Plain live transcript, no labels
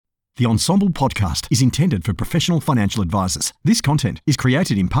The Ensemble podcast is intended for professional financial advisors. This content is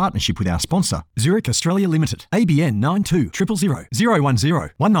created in partnership with our sponsor, Zurich Australia Limited, ABN 92 000 010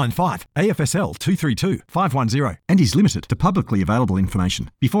 195 AFSL 232 510, and is limited to publicly available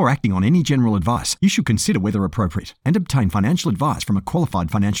information. Before acting on any general advice, you should consider whether appropriate and obtain financial advice from a qualified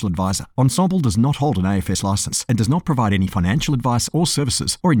financial advisor. Ensemble does not hold an AFS licence and does not provide any financial advice or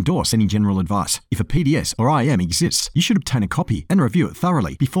services or endorse any general advice. If a PDS or IM exists, you should obtain a copy and review it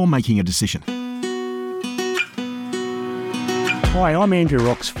thoroughly before making a decision. Hi, I'm Andrew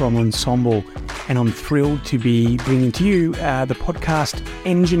Rocks from Ensemble, and I'm thrilled to be bringing to you the podcast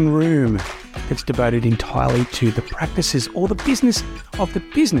Engine Room that's devoted entirely to the practices or the business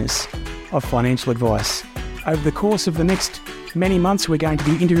of financial advice. Over the course of the next many months, we're going to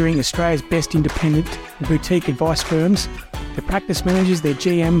be interviewing Australia's best independent and boutique advice firms, their practice managers, their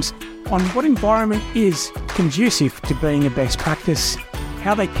GMs, on what environment is conducive to being a best practice,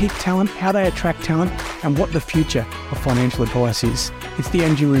 how they keep talent, how they attract talent, and what the future of financial advice is. It's the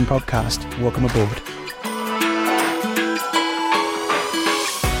Engine Room podcast. Welcome aboard.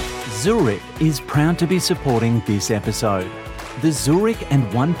 Zurich is proud to be supporting this episode. The Zurich and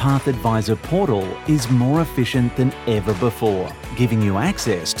OnePath Advisor portal is more efficient than ever before, giving you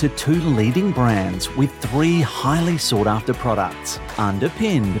access to 2 leading brands with 3 highly sought-after products,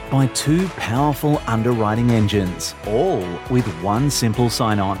 underpinned by 2 powerful underwriting engines, all with 1 simple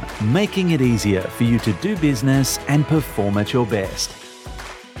sign-on, making it easier for you to do business and perform at your best.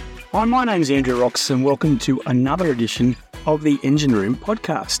 Hi, my name's Andrew Rocks, and welcome to another edition of the Engine Room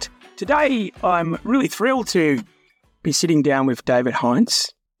podcast. Today, I'm really thrilled to be sitting down with David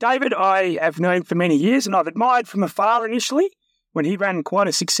Haintz. David, I have known for many years, and I've admired from afar initially when he ran quite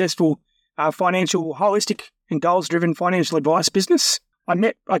a successful financial, holistic and goals-driven financial advice business.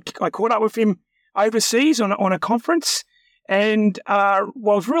 I caught up with him overseas on a conference, and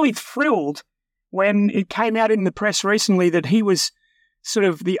was really thrilled when it came out in the press recently that he was sort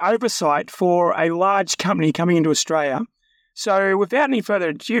of the oversight for a large company coming into Australia. So without any further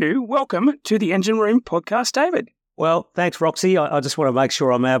ado, welcome to the Engine Room podcast, David. Well, thanks, Roxy. I just want to make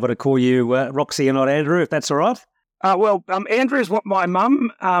sure I'm able to call you Roxy and not Andrew, if that's all right. Andrew is what my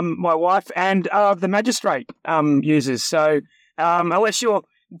mum, my wife, and the magistrate uses. So unless you're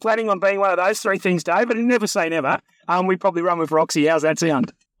planning on being one of those 3 things, David, and never say never, we probably run with Roxy. How's that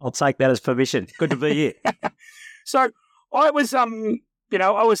sound? I'll take that as permission. Good to be here. So I was, I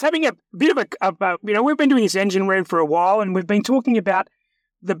was having a bit of a, we've been doing this Engine Room for a while, and we've been talking about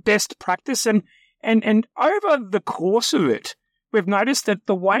the best practice, and over the course of it, we've noticed that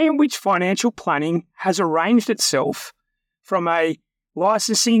the way in which financial planning has arranged itself from a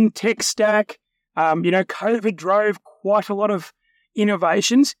licensing tech stack, COVID drove quite a lot of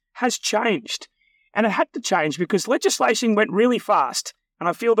innovations, has changed. And it had to change because legislation went really fast, and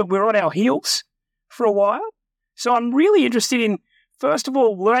I feel that we're on our heels for a while. So I'm really interested in, first of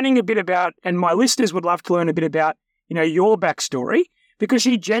all, learning a bit about, and my listeners would love to learn a bit about, your backstory, because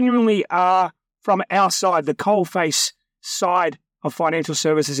you genuinely are from our side, the coalface side of financial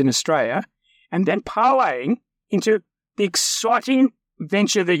services in Australia, and then parlaying into the exciting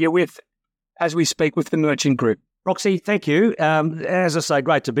venture that you're with as we speak with the Merchant Group. Roxy, thank you. As I say,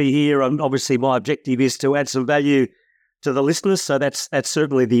 great to be here. And obviously, my objective is to add some value to the listeners, so that's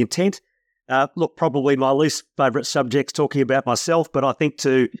certainly the intent. Look, probably my least favourite subject's talking about myself, but I think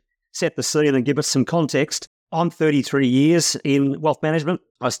to set the scene and give us some context, I'm 33 years in wealth management.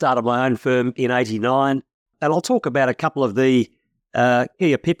 I started my own firm in 1989, and I'll talk about a couple of the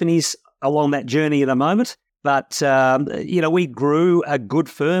key epiphanies along that journey in a moment. But, we grew a good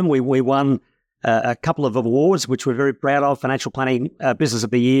firm. We won a couple of awards, which we're very proud of, Financial Planning Business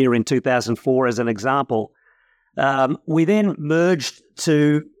of the Year in 2004 as an example. We then merged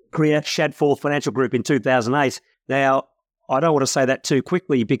to create Shadforth Financial Group in 2008. Now, I don't want to say that too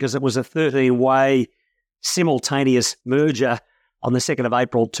quickly because it was a 13-way simultaneous merger on the 2nd of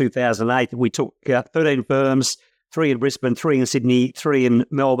April 2008. We took 13 firms, 3 in Brisbane, 3 in Sydney, 3 in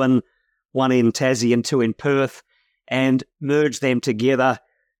Melbourne, 1 in Tassie and 2 in Perth, and merged them together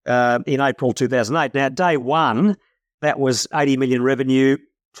in April 2008. Now, day one, that was 80 million revenue,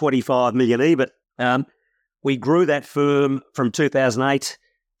 25 million EBIT. We grew that firm from 2008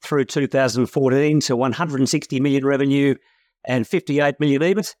 through 2014 to 160 million revenue and 58 million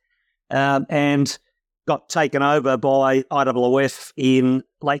EBIT, and got taken over by IWF in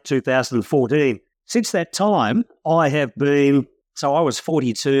late 2014. Since that time, I was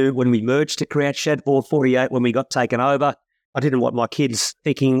 42 when we merged to create Shadforth, 48 when we got taken over. I didn't want my kids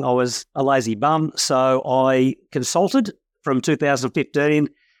thinking I was a lazy bum, so I consulted from 2015,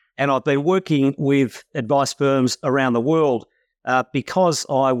 and I've been working with advice firms around the world because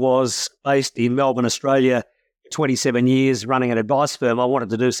I was based in Melbourne, Australia, 27 years running an advice firm, I wanted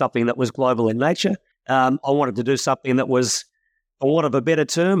to do something that was global in nature. I wanted to do something that was, for want of a better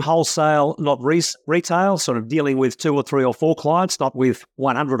term, wholesale, not retail, sort of dealing with 2 or 3 or 4 clients, not with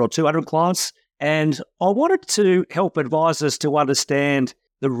 100 or 200 clients. And I wanted to help advisors to understand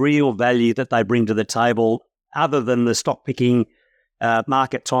the real value that they bring to the table, other than the stock picking,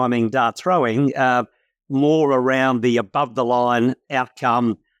 market timing, dart throwing, more around the above the line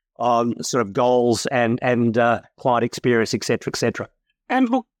outcome on sort of goals and client experience, et cetera, et cetera. And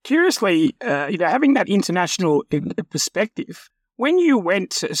look, curiously, having that international perspective, when you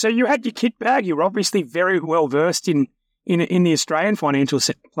went, so you had your kit bag, you were obviously very well versed in the Australian financial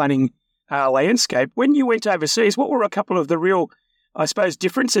planning landscape. When you went overseas, what were a couple of the real, I suppose,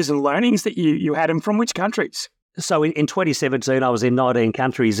 differences and learnings that you had, and from which countries? So in 2017, I was in 19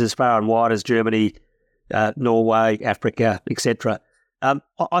 countries as far and wide as Germany, Norway, Africa, etc.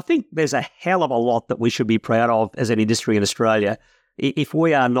 I think there's a hell of a lot that we should be proud of as an industry in Australia. If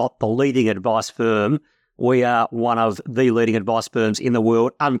we are not the leading advice firm, we are one of the leading advice firms in the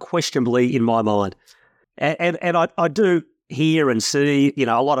world, unquestionably, in my mind. And I do hear and see,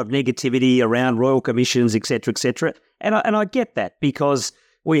 a lot of negativity around royal commissions, et cetera, and I get that, because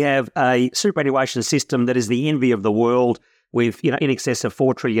we have a superannuation system that is the envy of the world, with in excess of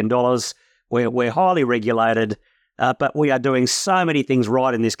 $4 trillion. We're highly regulated, but we are doing so many things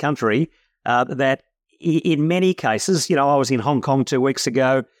right in this country that in many cases, I was in Hong Kong 2 weeks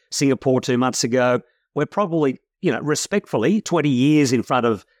ago, Singapore 2 months ago. We're probably, respectfully, 20 years in front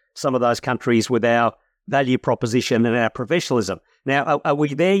of some of those countries with our value proposition and our professionalism. Now, are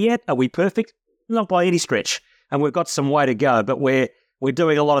we there yet? Are we perfect? Not by any stretch. And we've got some way to go, but we're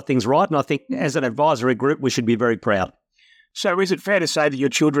doing a lot of things right. And I think as an advisory group, we should be very proud. So is it fair to say that your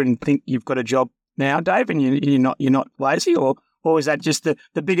children think you've got a job now, Dave, and you're not lazy, or is that just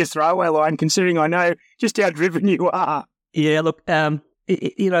the biggest throwaway line, considering I know just how driven you are? Yeah, look,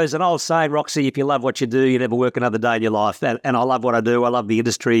 there's an old saying, Roxy, if you love what you do, you never work another day in your life. And I love what I do. I love the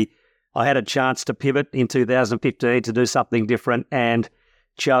industry. I had a chance to pivot in 2015 to do something different, and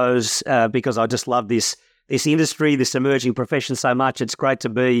chose because I just love this industry, this emerging profession so much. It's great to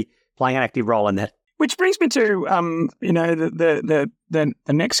be playing an active role in that. Which brings me to the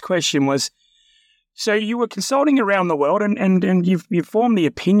next question was, so you were consulting around the world, and you've formed the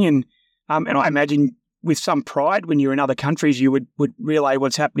opinion, and I imagine with some pride when you're in other countries, you would relay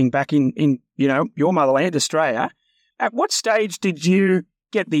what's happening back in your motherland, Australia. At what stage did you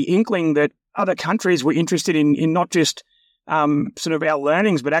get the inkling that other countries were interested in not just sort of our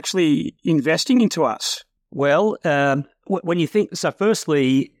learnings, but actually investing into us? Well, when you think, so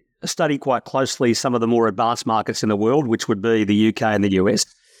firstly, study quite closely some of the more advanced markets in the world, which would be the UK and the US,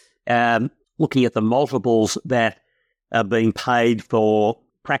 looking at the multiples that are being paid for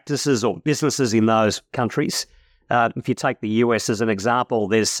practices or businesses in those countries. If you take the US as an example,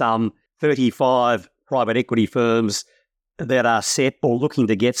 there's some 35 private equity firms that are set or looking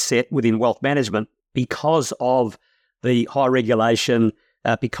to get set within wealth management because of the high regulation,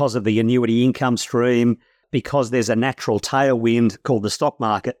 because of the annuity income stream, because there's a natural tailwind called the stock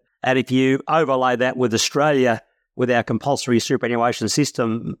market. And if you overlay that with Australia, with our compulsory superannuation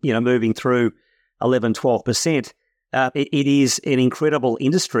system, moving through 11, 12%, it is an incredible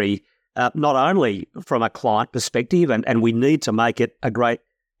industry, not only from a client perspective, and we need to make it a great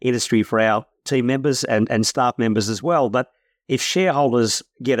industry for our team members and staff members as well. But if shareholders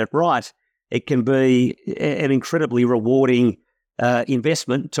get it right, it can be an incredibly rewarding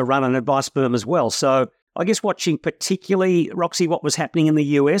investment to run an advice firm as well. So I guess watching particularly, Roxy, what was happening in the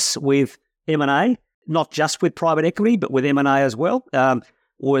US with M&A, not just with private equity, but with M&A as well,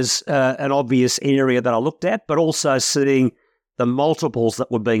 was an obvious area that I looked at, but also seeing the multiples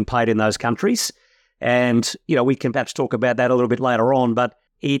that were being paid in those countries. And, we can perhaps talk about that a little bit later on, but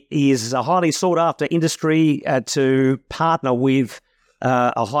it is a highly sought-after industry to partner with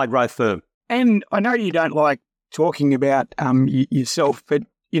a high-growth firm. And I know you don't like talking about yourself, but,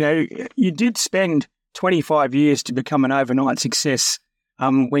 you did spend 25 years to become an overnight success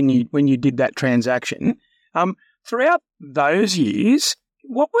when you did that transaction. Throughout those years,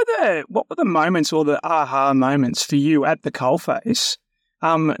 what were the moments or the aha moments for you at the coalface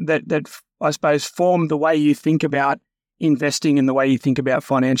that I suppose formed the way you think about investing and the way you think about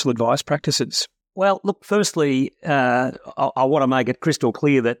financial advice practices? Well, look, firstly, I want to make it crystal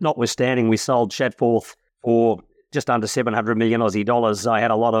clear that notwithstanding we sold Shadforth for just under 700 million Aussie dollars, I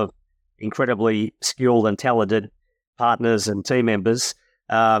had a lot of incredibly skilled and talented partners and team members.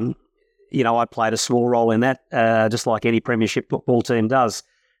 I played a small role in that, just like any premiership football team does.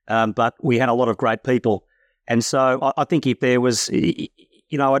 But we had a lot of great people. And so I think if there was,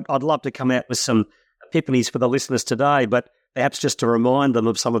 I'd love to come out with some epiphanies for the listeners today, but perhaps just to remind them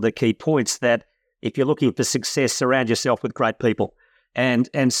of some of the key points that if you're looking for success, surround yourself with great people. And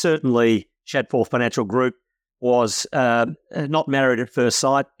certainly Shadforth Financial Group was not married at first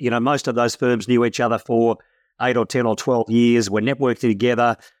sight. Most of those firms knew each other for 8 or 10 or 12 years, were networking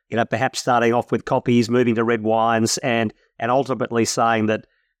together, perhaps starting off with coffees, moving to red wines, and ultimately saying that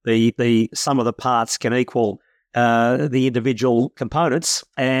the sum of the parts can equal the individual components,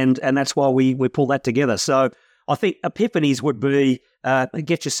 and that's why we pull that together. So I think epiphanies would be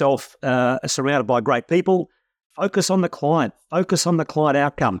get yourself surrounded by great people, focus on the client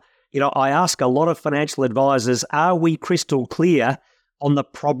outcome. I ask a lot of financial advisors, are we crystal clear on the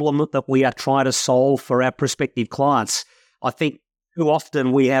problem that we are trying to solve for our prospective clients? I think too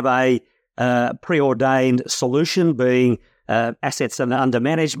often we have a preordained solution, being assets under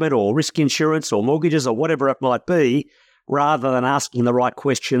management or risk insurance or mortgages or whatever it might be, rather than asking the right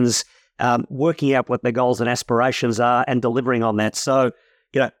questions, working out what their goals and aspirations are and delivering on that. So,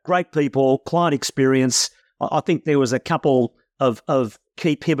 great people, client experience. I think there was a couple of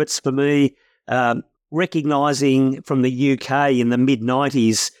key pivots for me, recognising from the UK in the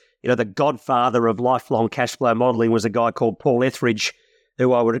mid-90s, the godfather of lifelong cash flow modelling was a guy called Paul Etheridge,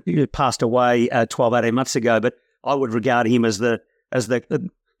 who passed away 12, 18 months ago, but I would regard him as the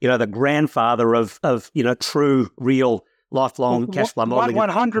grandfather of true, real, lifelong cash flow modelling.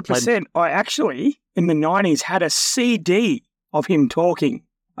 100%. I actually, in the 90s, had a CD of him talking,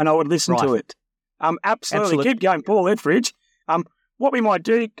 and I would listen to it. Absolutely. Keep going, Paul Etheridge. What we might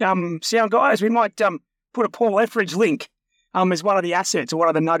do, sound guys, we might put a Paul Etheridge link as one of the assets or one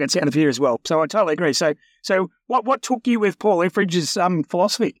of the nuggets out of here as well. So I totally agree. So what took you with Paul Etheridge's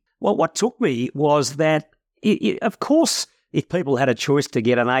philosophy? Well, what took me was that, of course, if people had a choice to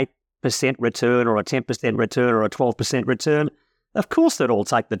get an 8% return or a 10% return or a 12% return, of course they'd all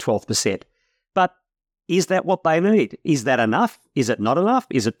take the 12%. But is that what they need? Is that enough? Is it not enough?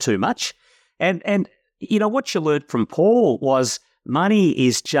 Is it too much? And what you learned from Paul was money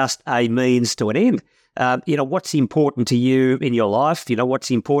is just a means to an end. What's important to you in your life? What's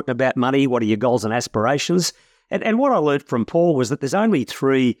important about money? What are your goals and aspirations? And what I learned from Paul was that there's only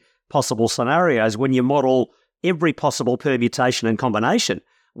 3 possible scenarios when you model every possible permutation and combination.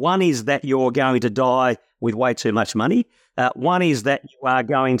 One is that you're going to die with way too much money. One is that you are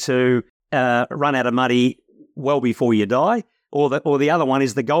going to run out of money well before you die. Or the other one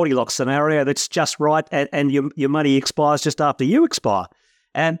is the Goldilocks scenario that's just right and your money expires just after you expire.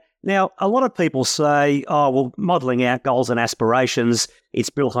 And now a lot of people say, modelling out goals and aspirations, it's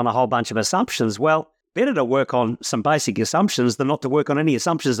built on a whole bunch of assumptions. Well, better to work on some basic assumptions than not to work on any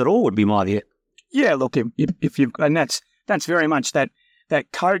assumptions at all would be my view. Yeah, look, if you've, and that's very much that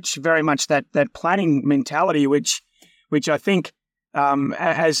coach, very much that planning mentality, which I think,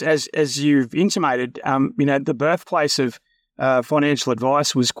 as you've intimated, the birthplace of financial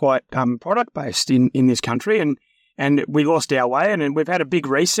advice was quite product based in this country, and we lost our way, and we've had a big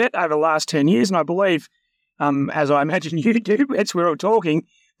reset over the last 10 years, and I believe, as I imagine you do, as we're all talking,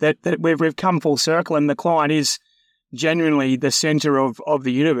 that we've come full circle, and the client is genuinely the centre of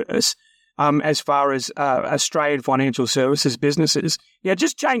the universe. As far as Australian financial services businesses. Yeah,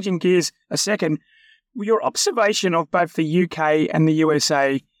 just changing gears a second, your observation of both the UK and the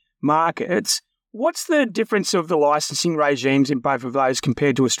USA markets, what's the difference of the licensing regimes in both of those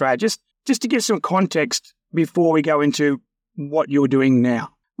compared to Australia? Just to give some context before we go into what you're doing now.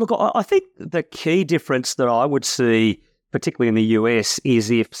 Look, I think the key difference that I would see, particularly in the US,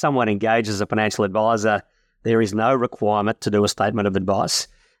 is if someone engages a financial advisor, there is no requirement to do a statement of advice,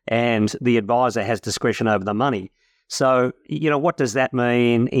 and the advisor has discretion over the money. So, what does that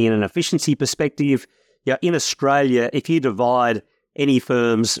mean in an efficiency perspective? In Australia, if you divide any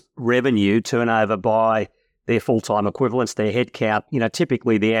firm's revenue turnover by their full-time equivalents, their headcount,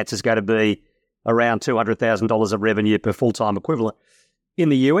 typically the answer is going to be around $200,000 of revenue per full-time equivalent. In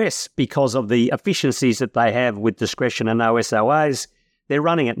the US, because of the efficiencies that they have with discretion and no SOAs, they're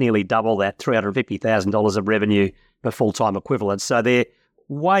running at nearly double that, $350,000 of revenue per full-time equivalent. So they're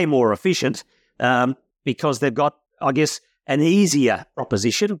way more efficient because they've got, I guess, an easier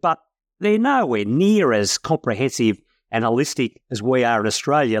proposition, but they're nowhere near as comprehensive and holistic as we are in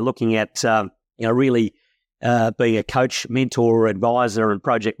Australia, looking at really being a coach, mentor, advisor and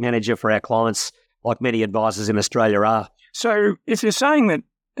project manager for our clients, like many advisors in Australia are. So if you're saying that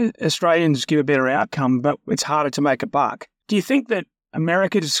Australians give a better outcome, but it's harder to make a buck, do you think that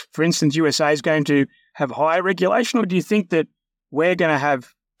America's, for instance, USA is going to have higher regulation, or do you think that we're going to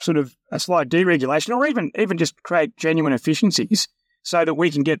have sort of a slight deregulation, or even just create genuine efficiencies so that we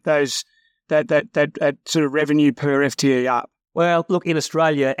can get those that sort of revenue per FTE up? Well, look, in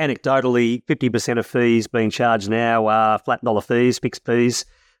Australia, anecdotally, 50% of fees being charged now are flat dollar fees, fixed fees.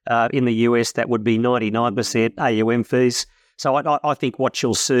 In the US, that would be 99% AUM fees. So I think what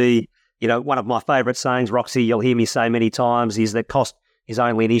you'll see, one of my favourite sayings, Roxy, you'll hear me say many times, is that cost is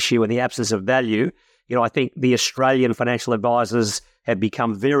only an issue in the absence of value. I think the Australian financial advisors have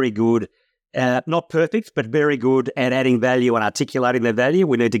become very good, not perfect, but very good at adding value and articulating their value.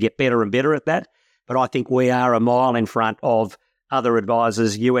 We need to get better and better at that. But I think we are a mile in front of other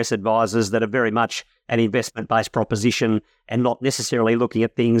advisors, US advisors, that are very much an investment-based proposition and not necessarily looking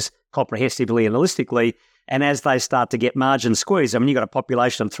at things comprehensively and holistically. And as they start to get margin squeeze, you've got a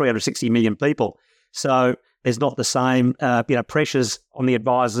population of 360 million people. So there's not the same pressures on the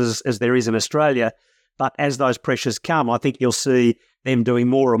advisors as there is in Australia. But as those pressures come, I think you'll see them doing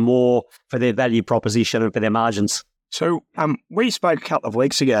more and more for their value proposition and for their margins. So we spoke a couple of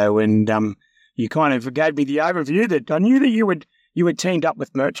weeks ago, and you kind of gave me the overview that I knew that you had teamed up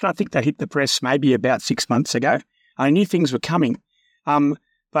with Merchant. I think they hit the press maybe about 6 months ago. I knew things were coming,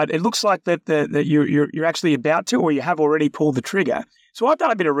 but it looks like that you're actually about to, or you have already pulled the trigger. So I've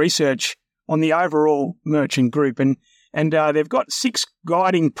done a bit of research on the overall Merchant group, and they've got 6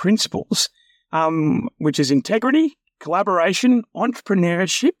 guiding principles, which is integrity, collaboration,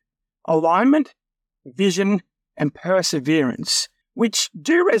 entrepreneurship, alignment, vision, and perseverance, which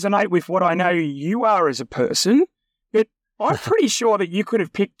do resonate with what I know you are as a person. But I'm pretty sure that you could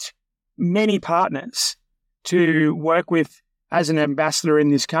have picked many partners to work with as an ambassador in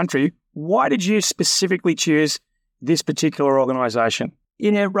this country. Why did you specifically choose this particular organisation?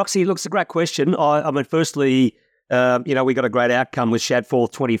 Roxy, looks a great question. I mean, firstly, we got a great outcome with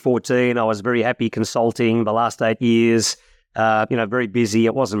Shadforth 2014. I was very happy consulting the last 8 years, very busy.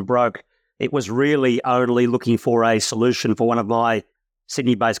 It wasn't broke. It was really only looking for a solution for one of my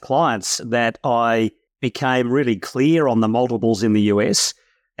Sydney-based clients that I became really clear on the multiples in the US.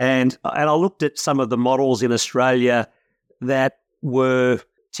 And I looked at some of the models in Australia that were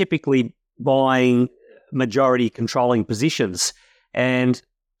typically buying majority controlling positions and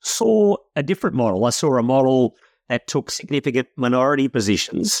saw a different model. I saw a model that took significant minority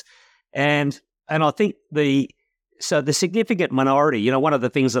positions. And I think the significant minority, one of the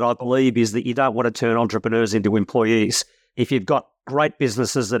things that I believe is that you don't want to turn entrepreneurs into employees. If you've got great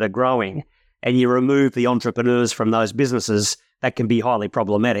businesses that are growing and you remove the entrepreneurs from those businesses, that can be highly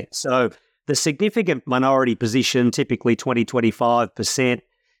problematic. So the significant minority position, typically 20-25%,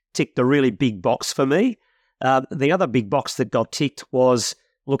 ticked a really big box for me. The other big box that got ticked was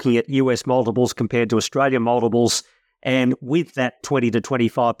looking at US multiples compared to Australian multiples. And with that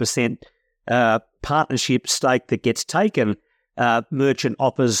 20-25% partnership stake that gets taken, Merchant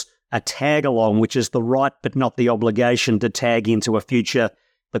offers a tag along, which is the right but not the obligation to tag into a future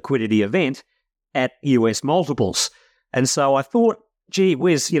liquidity event at US multiples. And so I thought, gee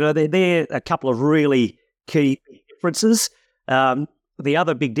whiz, they're a couple of really key differences. The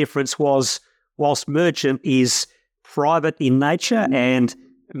other big difference was, whilst Merchant is private in nature and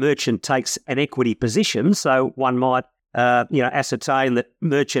Merchant takes an equity position, so one might ascertain that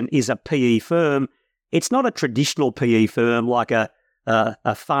Merchant is a PE firm. It's not a traditional PE firm like a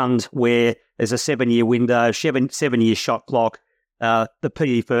fund where there's a 7-year window, 7-year shot clock. The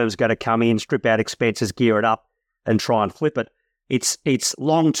PE firm's going to come in, strip out expenses, gear it up, and try and flip it. It's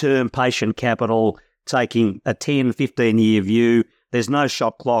long-term patient capital taking a 10, 15-year view. There's no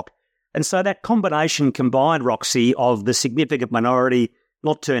shot clock. And so that combination combined, Roxy, of the significant minority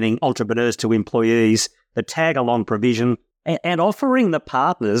not turning entrepreneurs to employees, the tag-along provision, and offering the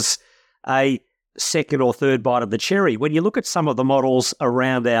partners a second or third bite of the cherry. When you look at some of the models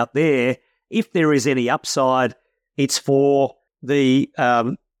around out there, if there is any upside, it's for the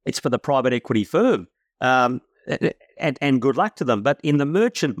private equity firm, and good luck to them. But in the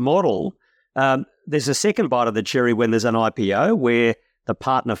Merchant model, there's a second bite of the cherry when there's an IPO where the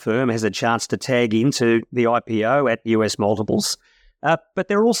partner firm has a chance to tag into the IPO at US multiples. But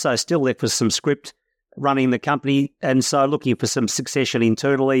they're also still left for some script running the company, and so looking for some succession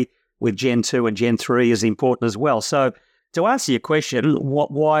internally with Gen 2 and Gen 3 is important as well. So to answer your question,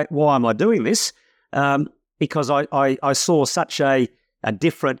 why am I doing this? Because I saw such a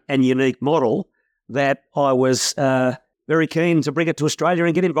different and unique model that I was very keen to bring it to Australia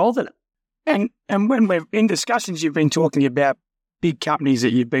and get involved in it. And when we're in discussions, you've been talking about big companies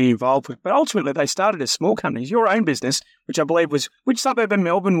that you've been involved with, but ultimately they started as small companies. Your own business, which I believe was, which suburb in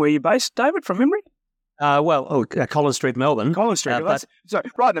Melbourne were you based, David, from memory? Collins Street, Melbourne. Collins Street, so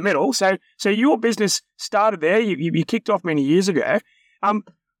right in the middle. So your business started there. You kicked off many years ago.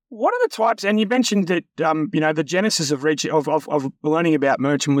 What are the types? And you mentioned that the genesis of learning about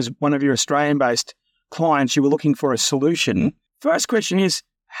merchant was one of your Australian-based clients. You were looking for a solution. First question is,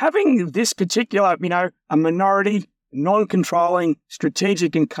 having this particular, a minority, non-controlling,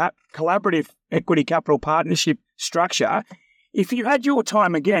 strategic and collaborative equity capital partnership structure, if you had your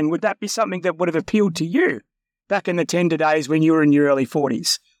time again, would that be something that would have appealed to you back in the tender days when you were in your early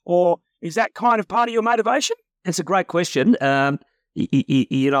 40s? Or is that kind of part of your motivation? It's a great question. I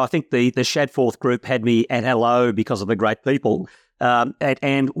think the Shadforth group had me at hello because of the great people.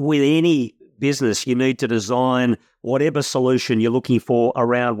 And with any business, you need to design whatever solution you're looking for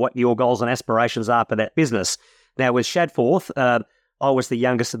around what your goals and aspirations are for that business. Now, with Shadforth, I was the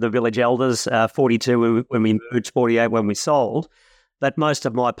youngest of the village elders, 42 when we moved, 48 when we sold. But most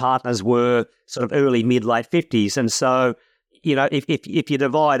of my partners were sort of early, mid, late 50s. And so, if you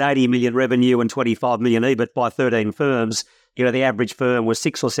divide 80 million revenue and 25 million EBIT by 13 firms, the average firm was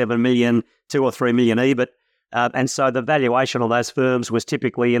 6 or 7 million, 2 or 3 million EBIT. And so the valuation on those firms was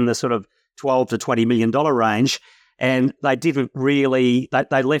typically in the sort of $12 to $20 million range. And they didn't really,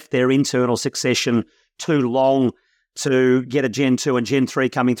 they left their internal succession too long to get a Gen 2 and Gen 3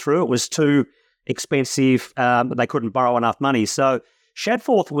 coming through. It was too expensive. They couldn't borrow enough money. So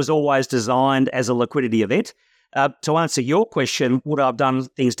Shadforth was always designed as a liquidity event. To answer your question, would I have done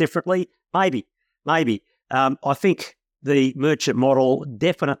things differently? Maybe. I think the merchant model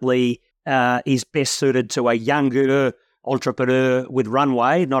definitely is best suited to a younger entrepreneur with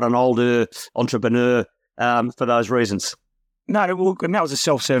runway, not an older entrepreneur for those reasons. No, and that was a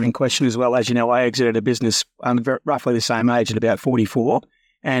self-serving question as well. As you know, I exited a business roughly the same age at about 44,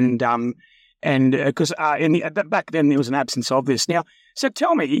 and because back then there was an absence of this. Now, so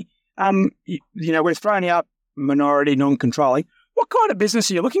tell me, we're throwing out minority, non-controlling. What kind of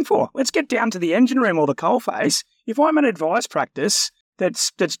business are you looking for? Let's get down to the engine room or the coalface. If I'm an advice practice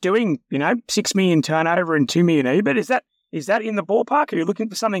that's doing 6 million turnover and 2 million EBIT, is that in the ballpark? Are you looking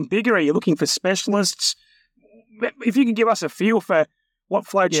for something bigger? Are you looking for specialists? If you can give us a feel for what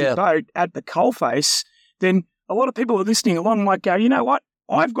floats your boat at the coalface, then a lot of people are listening along might go, you know what?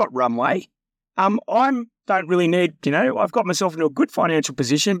 I've got runway. I don't really need, I've got myself into a good financial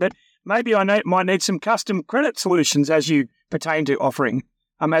position, but maybe I might need some custom credit solutions as you pertain to offering,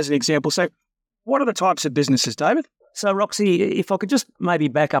 as an example. So what are the types of businesses, David? So, Roxy, if I could just maybe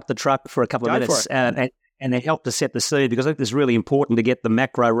back up the truck for a couple of minutes and help to set the scene, because I think it's really important to get the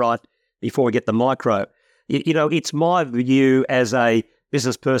macro right before we get the micro. It's my view as a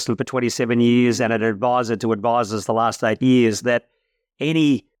business person for 27 years and an advisor to advisors the last 8 years that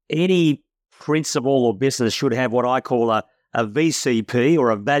any principal or business should have what I call a VCP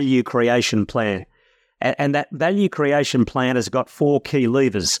or a value creation plan. And that value creation plan has got 4 key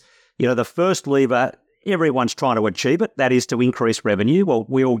levers. The first lever, everyone's trying to achieve it. That is to increase revenue. Well,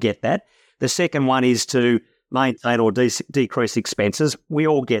 we all get that. The second one is to maintain or decrease expenses. We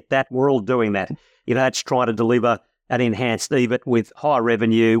all get that. We're all doing that. That's trying to deliver an enhanced EBIT with higher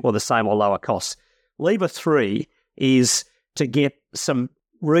revenue or the same or lower costs. Lever 3 is to get some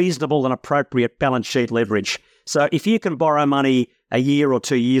reasonable and appropriate balance sheet leverage. So if you can borrow money a year or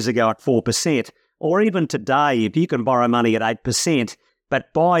 2 years ago at 4%, or even today, if you can borrow money at 8%,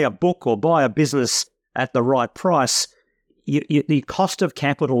 but buy a book or buy a business at the right price, the cost of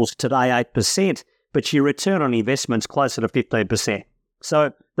capital is today 8%, but your return on investment's closer to 15%.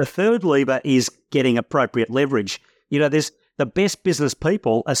 So the third lever is getting appropriate leverage. There's the best business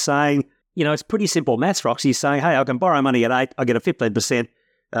people are saying, it's pretty simple maths, Roxy. You're saying, hey, I can borrow money at 8, I get a 15%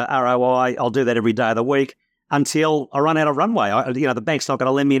 ROI, I'll do that every day of the week until I run out of runway. The bank's not going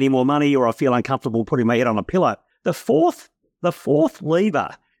to lend me any more money or I feel uncomfortable putting my head on a pillow. The fourth lever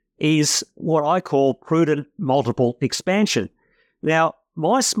is what I call prudent multiple expansion. Now,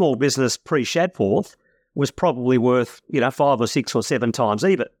 my small business pre-Shadforth was probably worth, 5 or 6 or 7 times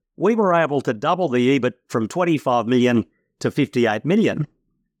EBIT. We were able to double the EBIT from 25 million to 58 million,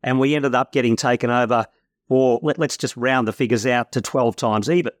 and we ended up getting taken over for, let's just round the figures out to 12 times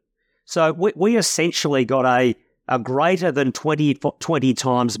EBIT. So we essentially got a greater than 20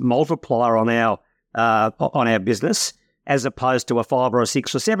 times multiplier on our business, as opposed to a 5 or a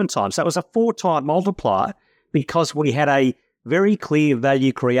 6 or 7 times. So it was a 4-time multiplier because we had a very clear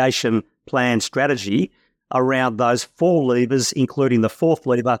value creation plan strategy around those 4 levers, including the 4th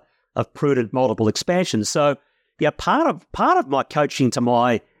lever of prudent multiple expansion. So, part of my coaching to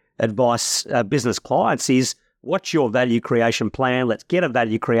my advice business clients is, what's your value creation plan? Let's get a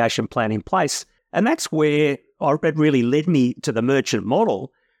value creation plan in place. And that's where it really led me to the merchant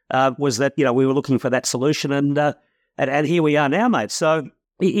model, was that, we were looking for that solution and here we are now, mate. So,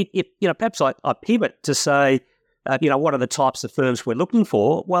 perhaps I pivot to say, what are the types of firms we're looking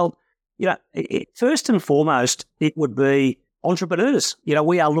for? Well, first and foremost, it would be entrepreneurs.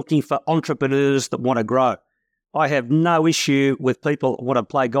 We are looking for entrepreneurs that want to grow. I have no issue with people who want to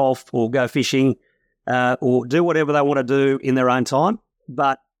play golf or go fishing or do whatever they want to do in their own time.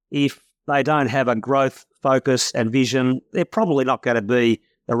 But if they don't have a growth focus and vision, they're probably not going to be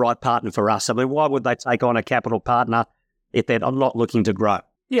the right partner for us. I mean, why would they take on a capital partner if they're not looking to grow?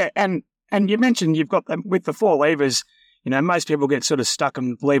 Yeah, and you mentioned you've got them with the four levers. Most people get sort of stuck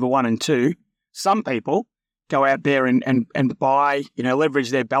on lever 1 and 2. Some people go out there and buy, leverage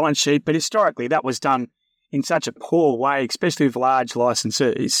their balance sheet. But historically, that was done in such a poor way, especially with large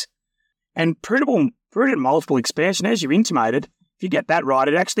licensees. And prudent multiple expansion, as you intimated, if you get that right,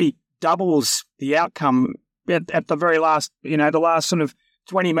 it actually doubles the outcome at the very last, the last sort of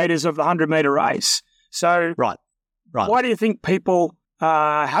 20 metres of the 100-metre race. So right. Why do you think people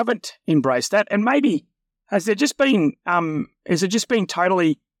haven't embraced that? And maybe has it just been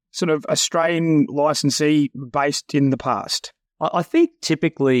totally sort of Australian licensee based in the past? I think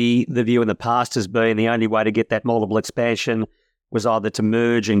typically the view in the past has been the only way to get that multiple expansion was either to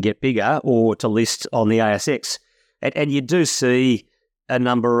merge and get bigger or to list on the ASX. And you do see a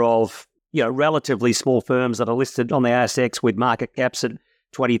number of relatively small firms that are listed on the ASX with market caps at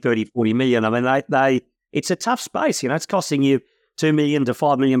 20, 30, 40 million. I mean, it's a tough space. It's costing you $2 million to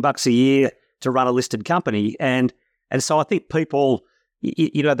 $5 million bucks a year to run a listed company. And so I think people,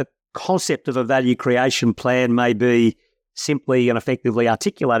 the concept of a value creation plan may be simply and effectively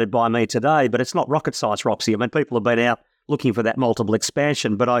articulated by me today, but it's not rocket science, Roxy. I mean, people have been out looking for that multiple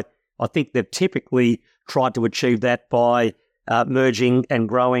expansion, but I think they've typically tried to achieve that by merging and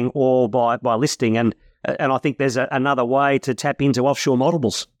growing or by listing. And I think there's another way to tap into offshore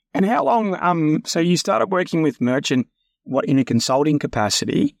multiples. And how long, so you started working with Merchant, in a consulting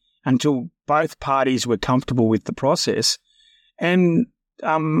capacity until both parties were comfortable with the process. And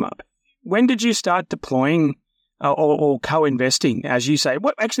when did you start deploying or co-investing, as you say?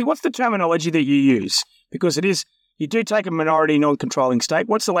 What's the terminology that you use? Because you do take a minority non-controlling stake.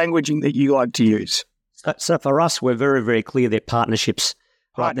 What's the languaging that you like to use? So for us, we're very, very clear they're partnerships.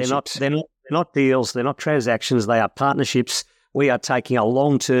 Right? They're not deals, they're not transactions, they are partnerships. We are taking a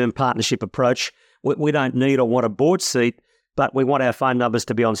long-term partnership approach. We don't need or want a board seat, but we want our phone numbers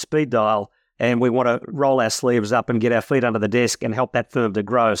to be on speed dial, and we want to roll our sleeves up and get our feet under the desk and help that firm to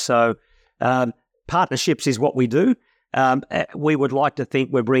grow. So partnerships is what we do. We would like to think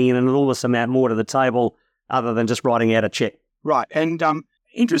we're bringing an enormous amount more to the table other than just writing out a check. Right. And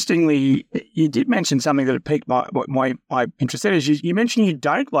interestingly, you did mention something that piqued my interest. You mentioned you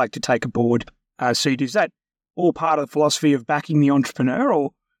don't like to take a board seat. Is that all part of the philosophy of backing the entrepreneur?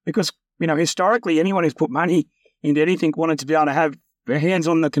 Or because, historically, anyone who's put money into anything wanted to be able to have their hands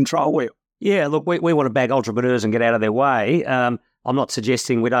on the control wheel? Yeah, look, we want to back entrepreneurs and get out of their way. I'm not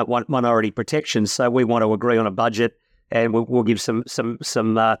suggesting we don't want minority protection, so we want to agree on a budget, and we'll give some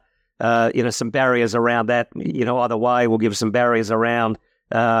barriers around that. Either way, we'll give some barriers around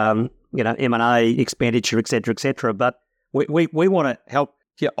M&A expenditure, et cetera. But we want to help.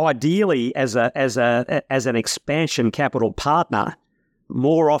 Ideally, as an expansion capital partner,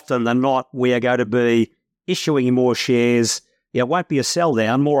 more often than not, we are going to be issuing more shares. It won't be a sell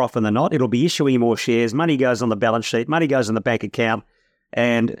down. More often than not, it'll be issuing more shares. Money goes on the balance sheet, money goes in the bank account,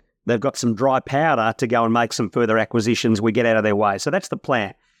 and they've got some dry powder to go and make some further acquisitions. We get out of their way. So that's the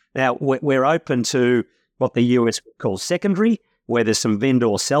plan. Now, we're open to what the US calls secondary, where there's some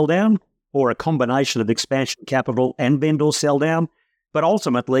vendor sell down or a combination of expansion capital and vendor sell down. But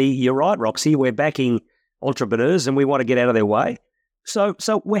ultimately, you're right, Roxy, we're backing entrepreneurs and we want to get out of their way. So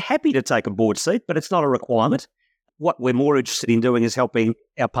we're happy to take a board seat, but it's not a requirement. What we're more interested in doing is helping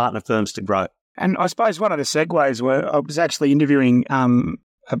our partner firms to grow. And I suppose one of the segues were I was actually interviewing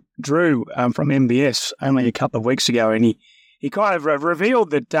Drew from MBS only a couple of weeks ago, and he kind of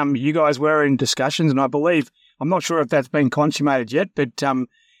revealed that you guys were in discussions, and I believe, I'm not sure if that's been consummated yet, but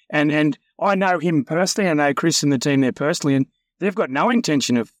and I know him personally, I know Chris and the team there personally, and they've got no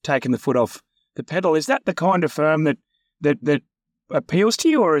intention of taking the foot off the pedal. Is that the kind of firm that appeals to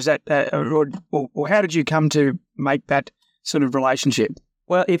you, or is that, or how did you come to make that sort of relationship?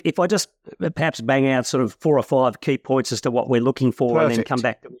 Well, if I just perhaps bang out sort of 4 or 5 key points as to what we're looking for. Perfect. And then come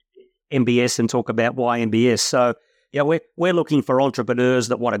back to MBS and talk about why MBS. So, we're looking for entrepreneurs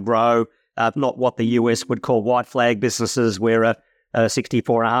that want to grow, not what the US would call white flag businesses, where a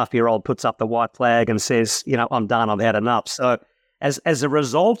 64-and-a-half-year-old puts up the white flag and says, I'm done, I've had enough. So as a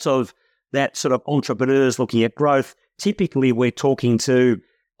result of that sort of entrepreneurs looking at growth, typically we're talking to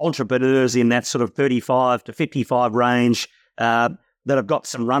entrepreneurs in that sort of 35 to 55 range that have got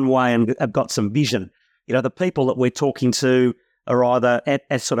some runway and have got some vision. The people that we're talking to are either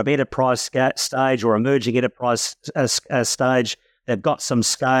at sort of enterprise stage or emerging enterprise stage. They've got some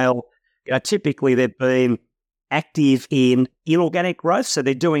scale. Typically they've been active in inorganic growth, so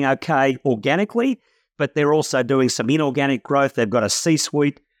they're doing okay organically, but they're also doing some inorganic growth. They've got a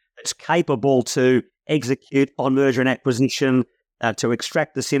C-suite that's capable to execute on merger and acquisition, to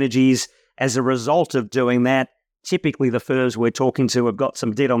extract the synergies. As a result of doing that, typically the firms we're talking to have got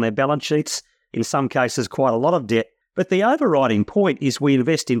some debt on their balance sheets, in some cases quite a lot of debt. But the overriding point is we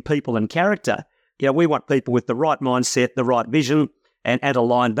invest in people and character. We want people with the right mindset, the right vision, and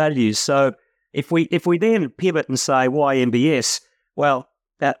aligned values. So if we then pivot and say, why MBS? Well,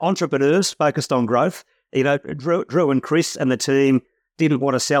 entrepreneurs focused on growth. Drew and Chris and the team didn't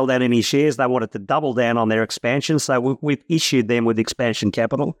want to sell down any shares. They wanted to double down on their expansion. So we've issued them with expansion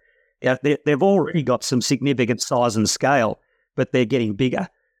capital. They've already got some significant size and scale, but they're getting bigger.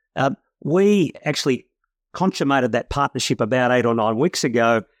 We actually consummated that partnership about 8 or 9 weeks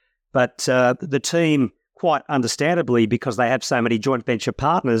ago, but the team, quite understandably, because they have so many joint venture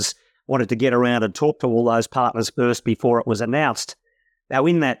partners, wanted to get around and talk to all those partners first before it was announced. Now,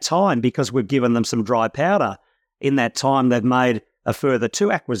 in that time, because we've given them some dry powder, in that time they've made a further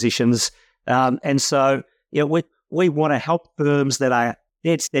 2 acquisitions. And so we want to help firms that are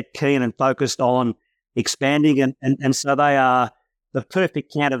dead keen and focused on expanding. And so they are the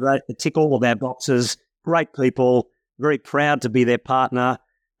perfect candidate to tick all of our boxes. Great people, very proud to be their partner.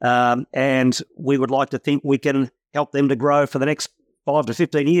 And we would like to think we can help them to grow for the next 5 to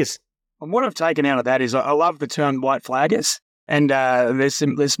 15 years. And what I've taken out of that is I love the term white flaggers, and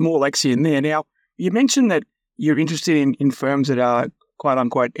there's more lexi in there. Now, you mentioned that you're interested in firms that are quote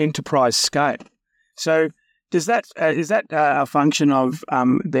unquote enterprise scale. So is that a function of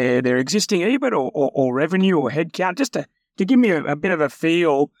their existing EBIT or revenue or headcount? Just to give me a bit of a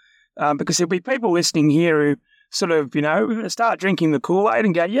feel, because there'll be people listening here who sort of, start drinking the Kool-Aid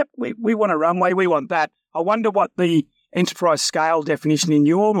and go, yep, we want a runway, we want that. I wonder what the enterprise scale definition in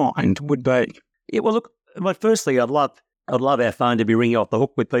your mind would be. Yeah, well, look, firstly, I'd love our phone to be ringing off the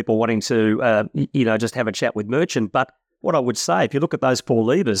hook with people wanting to, just have a chat with Merchant. But what I would say, if you look at those 4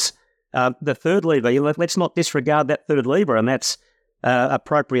 levers, the third lever, let's not disregard that third lever, and that's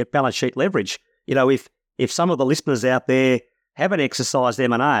appropriate balance sheet leverage. If some of the listeners out there haven't exercised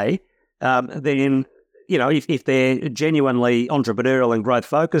M&A, then, if they're genuinely entrepreneurial and growth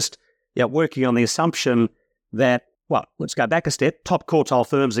focused, working on the assumption that, well, let's go back a step, top quartile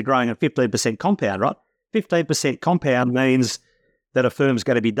firms are growing at 15% compound, right? 15% compound means that a firm's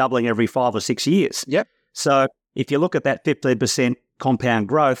going to be doubling every 5 or 6 years. Yep. So if you look at that 15% compound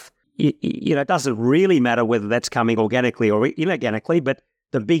growth, it doesn't really matter whether that's coming organically or inorganically, but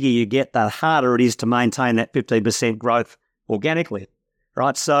the bigger you get, the harder it is to maintain that 15% growth organically,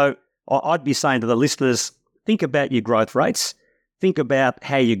 right? So I'd be saying to the listeners, think about your growth rates. Think about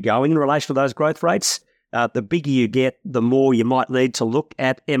how you're going in relation to those growth rates. The bigger you get, the more you might need to look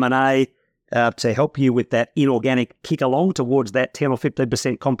at M&A to help you with that inorganic kick along towards that 10 or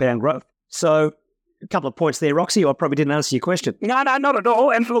 15% compound growth. So a couple of points there, Roxy. I probably didn't answer your question. No, not at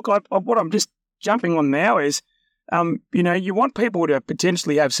all. And look, what I'm just jumping on now is, you want people to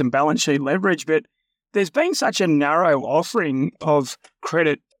potentially have some balance sheet leverage, but there's been such a narrow offering of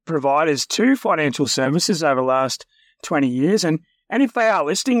credit providers to financial services over the last 20 years. And if they are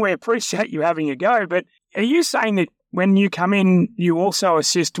listening, we appreciate you having a go. But are you saying that when you come in, you also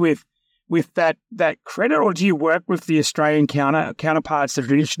assist with that credit, or do you work with the Australian counterparts, the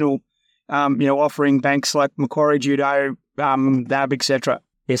traditional, offering banks like Macquarie, Judo, NAB, etc.?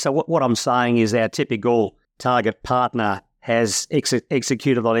 Yeah, so what I'm saying is our typical target partner has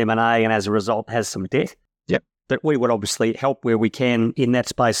executed on M&A and as a result has some debt. Yep. That we would obviously help where we can in that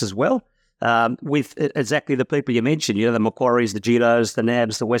space as well, with exactly the people you mentioned, the Macquaries, the Judos, the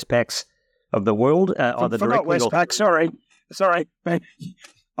NABs, the Westpacs of the world. Either forgot Westpac, sorry.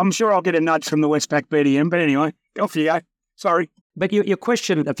 I'm sure I'll get a nudge from the Westpac BDM, but anyway, off you go. Sorry. But your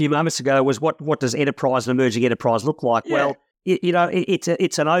question a few moments ago was what does enterprise and emerging enterprise look like? Yeah. Well,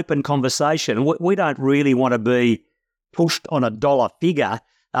 it's an open conversation. We don't really want to be pushed on a dollar figure,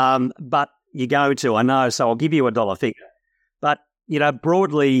 but you're going to, I know, so I'll give you a dollar figure. But,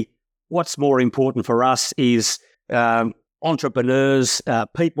 broadly, what's more important for us is entrepreneurs,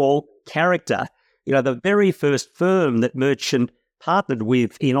 people, character. The very first firm that Merchant partnered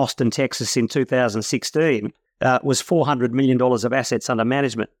with in Austin, Texas in 2016 was $400 million of assets under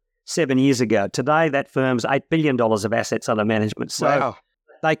management 7 years ago. Today, that firm's $8 billion of assets under management. So wow.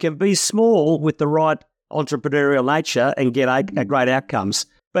 They can be small with the right entrepreneurial nature and get a great outcomes.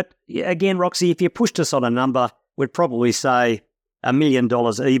 But again, Roxy, if you pushed us on a number, we'd probably say $1 million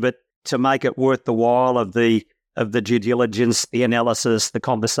EBIT to make it worth the while of the due diligence, the analysis, the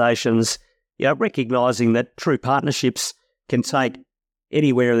conversations, recognising that true partnerships can take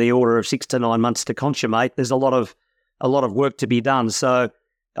anywhere in the order of 6 to 9 months to consummate. There's a lot of work to be done. So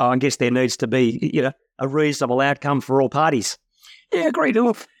I guess there needs to be, a reasonable outcome for all parties. Yeah, agreed.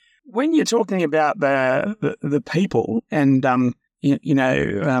 Look, when you're talking about the people, and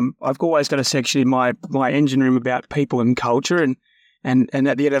I've always got a section in my engine room about people and culture, and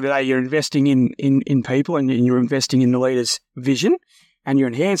at the end of the day, you're investing in people, and you're investing in the leader's vision, and you're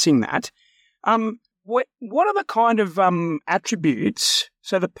enhancing that. What are the kind of attributes?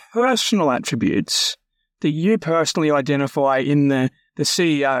 So the personal attributes that you personally identify in the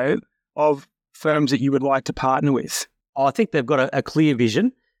CEO of firms that you would like to partner with? I think they've got a clear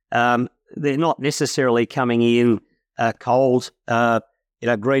vision. They're not necessarily coming in cold,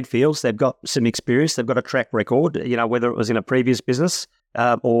 greenfields. They've got some experience. They've got a track record, whether it was in a previous business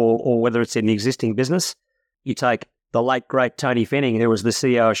or whether it's in the existing business. You take the late, great Tony Fenning, who was the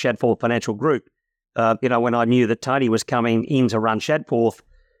CEO of Shadforth Financial Group. When I knew that Tony was coming in to run Shadforth,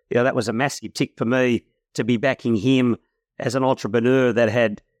 that was a massive tick for me to be backing him as an entrepreneur that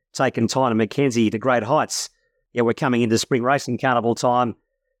had taken Tyner McKenzie to great heights. We're coming into spring racing carnival time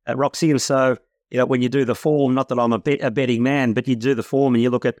at Roxy, and so when you do the form, not that I'm a betting man, but you do the form and you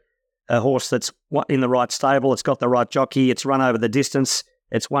look at a horse that's in the right stable, it's got the right jockey, it's run over the distance,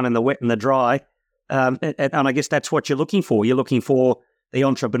 it's won in the wet and the dry, and I guess that's what you're looking for. You're looking for the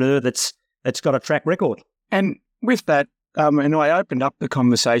entrepreneur that's got a track record. And with that, and I opened up the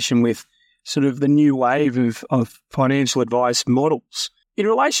conversation with sort of the new wave of financial advice models. In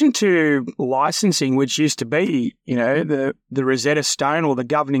relation to licensing, which used to be, the Rosetta Stone or the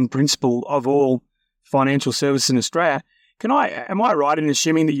governing principle of all financial services in Australia, am I right in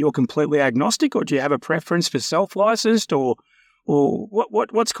assuming that you're completely agnostic, or do you have a preference for self-licensed, or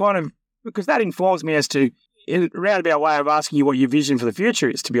what's kind of, because that informs me as to a roundabout way of asking you what your vision for the future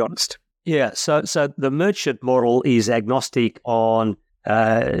is, to be honest. Yeah, so the merchant model is agnostic on,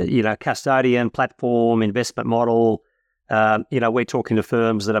 custodian, platform, investment model. We're talking to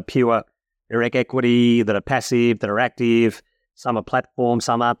firms that are pure direct equity, that are passive, that are active. Some are platformed,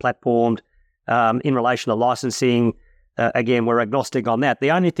 some aren't platformed. In relation to licensing, again, we're agnostic on that.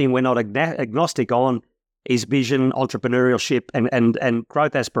 The only thing we're not agnostic on is vision, entrepreneurship, and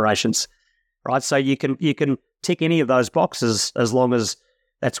growth aspirations, right? So you can tick any of those boxes as long as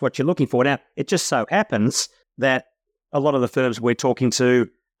that's what you're looking for. Now, it just so happens that a lot of the firms we're talking to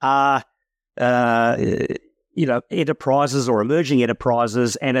are enterprises or emerging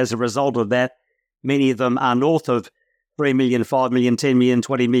enterprises, and as a result of that, many of them are north of $3 million, $5 million, $10 million,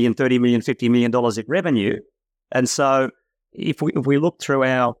 $20 million, $30 million, $50 million in revenue. And so if we look through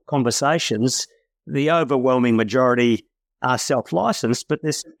our conversations, the overwhelming majority are self-licensed, but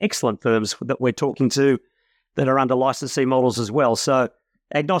there's excellent firms that we're talking to that are under licensing models as well. So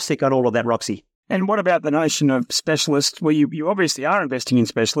agnostic on all of that, Roxy. And what about the notion of specialists? Well, you obviously are investing in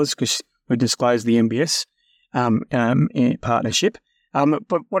specialists because we disclosed the MBS partnership.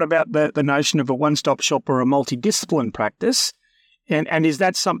 But what about the notion of a one-stop shop or a multidiscipline practice? And is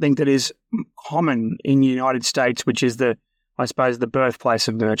that something that is common in the United States, which is the birthplace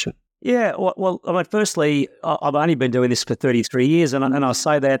of merchant? Yeah, well, I mean, firstly, I've only been doing this for 33 years, and I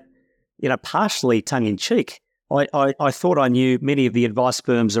say that, partially tongue-in-cheek. I thought I knew many of the advice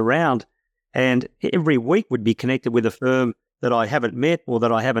firms around, and every week would be connected with a firm that I haven't met or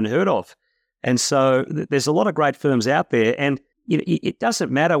that I haven't heard of. And so there's a lot of great firms out there, and it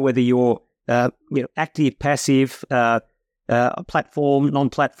doesn't matter whether you're active, passive, platform,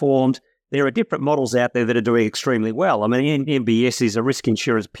 non-platformed. There are different models out there that are doing extremely well. I mean, MBS is a risk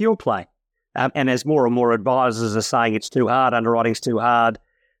insurance pure play, and as more and more advisors are saying it's too hard, underwriting's too hard,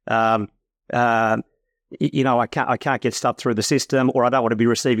 I can't get stuff through the system, or I don't want to be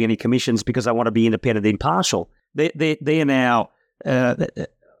receiving any commissions because I want to be independent, impartial. They're now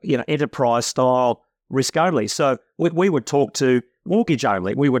enterprise style risk only. So we would talk to mortgage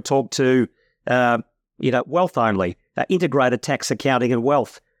only. We would talk to wealth only, integrated tax, accounting, and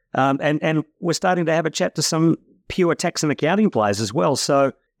wealth. And we're starting to have a chat to some pure tax and accounting players as well.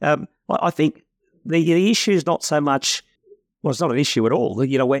 So I think the issue is not so much. Well, it's not an issue at all.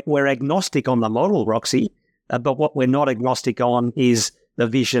 We're agnostic on the model, Roxy, but what we're not agnostic on is the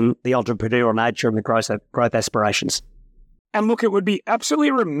vision, the entrepreneurial nature, and the growth aspirations. And look, it would be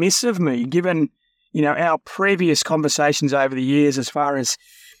absolutely remiss of me, given our previous conversations over the years, as far as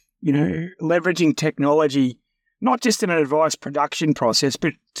leveraging technology, not just in an advice production process,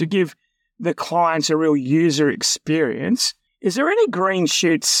 but to give the clients a real user experience. Is there any green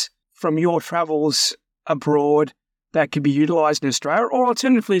shoots from your travels abroad that could be utilised in Australia? Or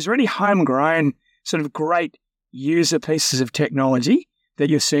alternatively, is there any homegrown sort of great user pieces of technology that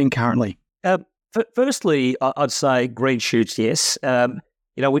you're seeing currently? Firstly, I'd say green shoots, yes.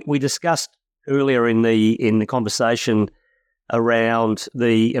 We discussed earlier in the conversation around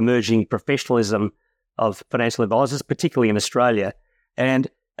the emerging professionalism of financial advisors, particularly in Australia. And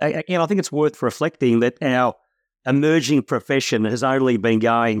again, I think it's worth reflecting that our emerging profession has only been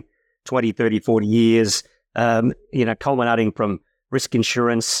going 20, 30, 40 years, culminating from risk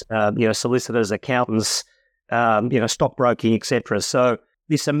insurance, solicitors, accountants, stockbroking, etc. So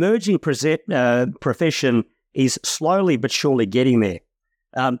this emerging profession is slowly but surely getting there.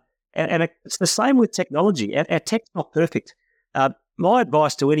 And it's the same with technology. Our tech's not perfect. My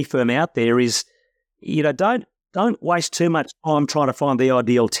advice to any firm out there is, don't waste too much time trying to find the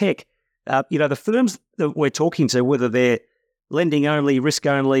ideal tech. The firms that we're talking to, whether they're lending only, risk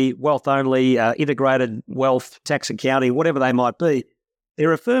only, wealth only, integrated wealth, tax accounting, whatever they might be,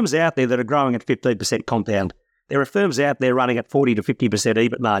 there are firms out there that are growing at 15% compound. There are firms out there running at 40 to 50%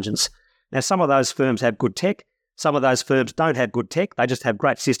 EBIT margins. Now, some of those firms have good tech. Some of those firms don't have good tech. They just have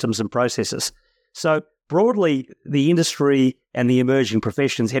great systems and processes. So broadly, the industry and the emerging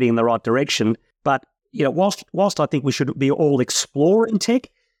professions heading in the right direction. But whilst I think we should be all exploring tech,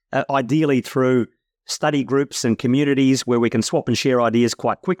 ideally through study groups and communities where we can swap and share ideas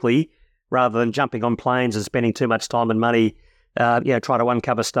quite quickly, rather than jumping on planes and spending too much time and money, trying to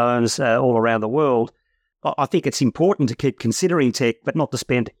uncover stones all around the world. I think it's important to keep considering tech, but not to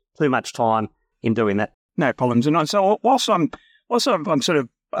spend too much time in doing that. No problems. And so whilst I'm sort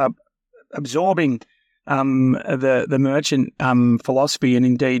of absorbing the merchant philosophy and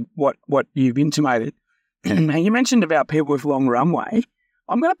indeed what you've intimated, and you mentioned about people with long runway,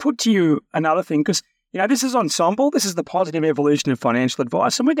 I'm going to put to you another thing because, this is Ensemble. This is the positive evolution of financial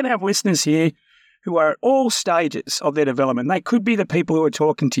advice. And we're going to have listeners here who are at all stages of their development. They could be the people who are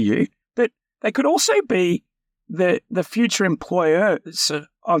talking to you, but they could also be the future employees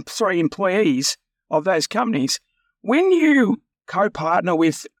of those companies. When you co-partner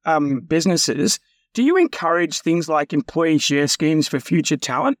with businesses, do you encourage things like employee share schemes for future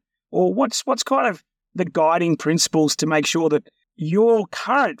talent? Or what's kind of the guiding principles to make sure that your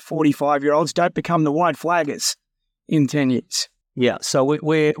current 45-year-olds don't become the white flaggers in 10 years? Yeah, so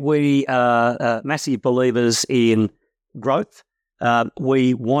we are massive believers in growth.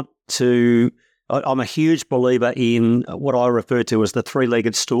 We want to... I'm a huge believer in what I refer to as the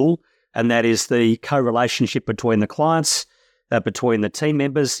three-legged stool, and that is the co-relationship between the clients, between the team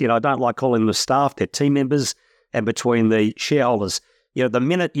members. I don't like calling them staff, they're team members, and between the shareholders. The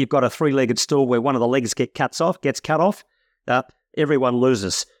minute you've got a three-legged stool where one of the legs gets cut off, everyone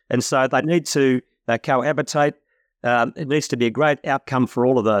loses. And so they need to cohabitate. It needs to be a great outcome for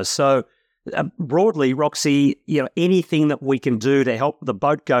all of those. So broadly, Roxy, anything that we can do to help the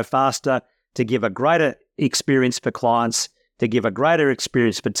boat go faster, to give a greater experience for clients, to give a greater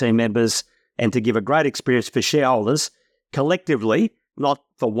experience for team members, and to give a great experience for shareholders, collectively, not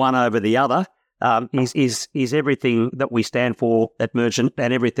for one over the other, is everything that we stand for at Merchant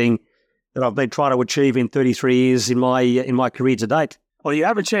and everything that I've been trying to achieve in 33 years in my career to date. Well, you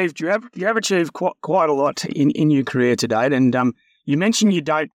have achieved quite a lot in your career to date, and you mentioned you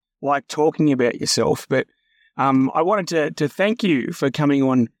don't like talking about yourself, but I wanted to thank you for coming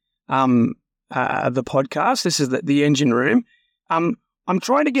on the podcast. This is the Engine Room. I'm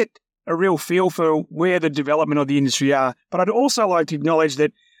trying to get a real feel for where the development of the industry are, but I'd also like to acknowledge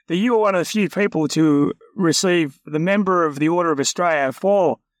that you are one of the few people to receive the Member of the Order of Australia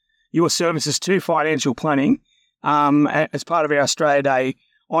for your services to financial planning as part of our Australia Day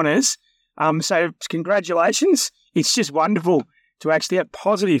honours. So congratulations. It's just wonderful to actually have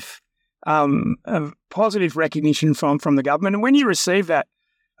positive recognition from the government. And when you received that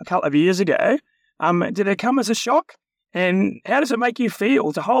a couple of years ago, did it come as a shock? And how does it make you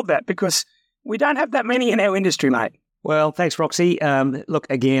feel to hold that? Because we don't have that many in our industry, mate. Well, thanks, Roxy. Look,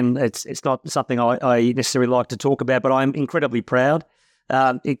 again, it's not something I necessarily like to talk about, but I'm incredibly proud.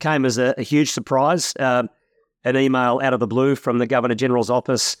 It came as a huge surprise, an email out of the blue from the Governor-General's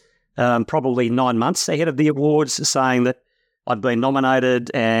office probably 9 months ahead of the awards saying that I'd been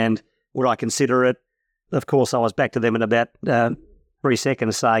nominated and would I consider it. Of course, I was back to them in about 3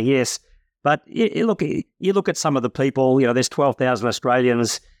 seconds saying yes. But you look at some of the people, there's 12,000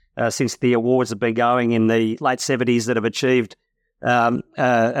 Australians since the awards have been going in the late 70s that have achieved an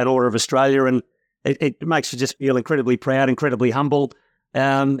Order of Australia, and it makes you just feel incredibly proud, incredibly humble,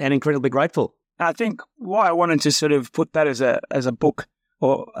 and incredibly grateful. I think why I wanted to sort of put that as a book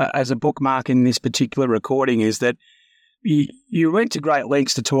or as a bookmark in this particular recording is that you went to great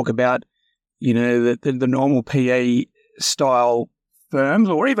lengths to talk about the normal PE style firms,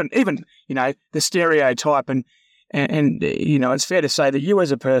 or even the stereotype. And it's fair to say that you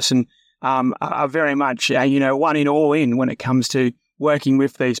as a person are very much one in all in when it comes to working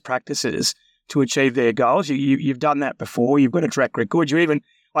with these practices to achieve their goals. You've done that before. You've got a track record. You even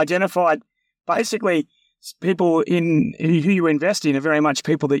identified basically people in who you invest in are very much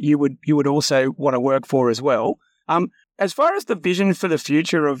people that you would also want to work for as well. As far as the vision for the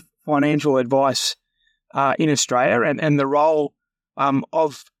future of financial advice in Australia and the role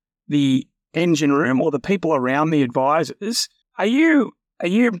of the engine room or the people around the advisors, are you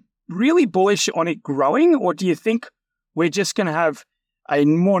really bullish on it growing, or do you think we're just going to have a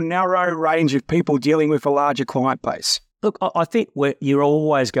more narrow range of people dealing with a larger client base? Look, I think you're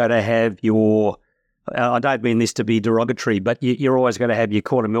always going to have your, I don't mean this to be derogatory, but you're always going to have your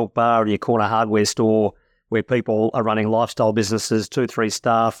corner milk bar or your corner hardware store where people are running lifestyle businesses, 2-3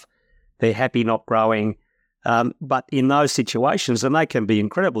 staff, they're happy not growing. But in those situations, and they can be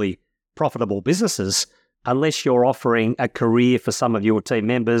incredibly profitable businesses, unless you're offering a career for some of your team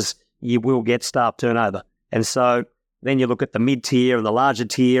members, you will get staff turnover. And so then you look at the mid-tier and the larger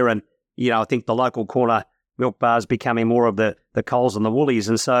tier, and, I think the local corner milk bar is becoming more of the Coles and the Woolies.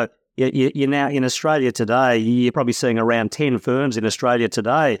 And so you're now in Australia today, you're probably seeing around 10 firms in Australia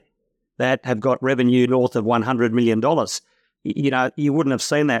today that have got revenue north of $100 million. You wouldn't have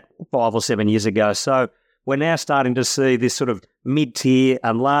seen that 5 or 7 years ago. So we're now starting to see this sort of mid-tier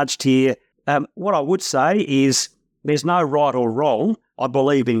and large tier. What I would say is there's no right or wrong. I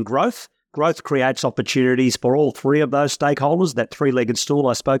believe in growth. Growth creates opportunities for all three of those stakeholders, that three-legged stool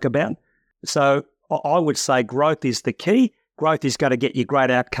I spoke about. So I would say growth is the key. Growth is going to get you great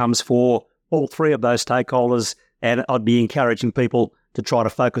outcomes for all three of those stakeholders, and I'd be encouraging people to try to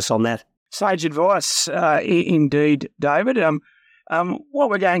focus on that. Sage advice, indeed, David. What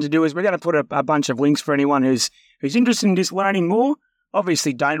we're going to do is we're going to put a bunch of links for anyone who's interested in just learning more.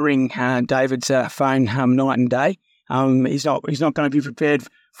 Obviously, don't ring David's phone night and day. He's not going to be prepared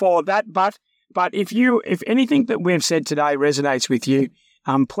for that. But if anything that we've said today resonates with you,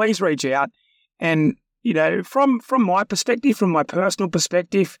 please reach out. And from my perspective, from my personal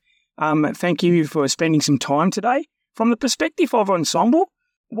perspective, thank you for spending some time today. From the perspective of Ensemble,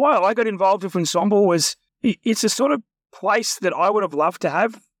 while I got involved with Ensemble, it's a sort of place that I would have loved to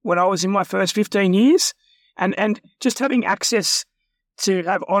have when I was in my first 15 years, and just having access to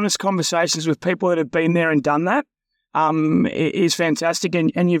have honest conversations with people that have been there and done that is fantastic,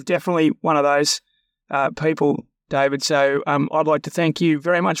 and you've definitely one of those people, David. So I'd like to thank you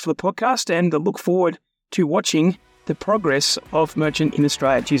very much for the podcast, and look forward to watching the progress of Merchant in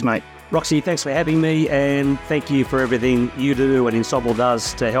Australia. Cheers, mate. Roxy, thanks for having me, and thank you for everything you do and Ensemble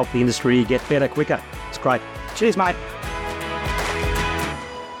does to help the industry get better quicker. It's great. Cheers, mate.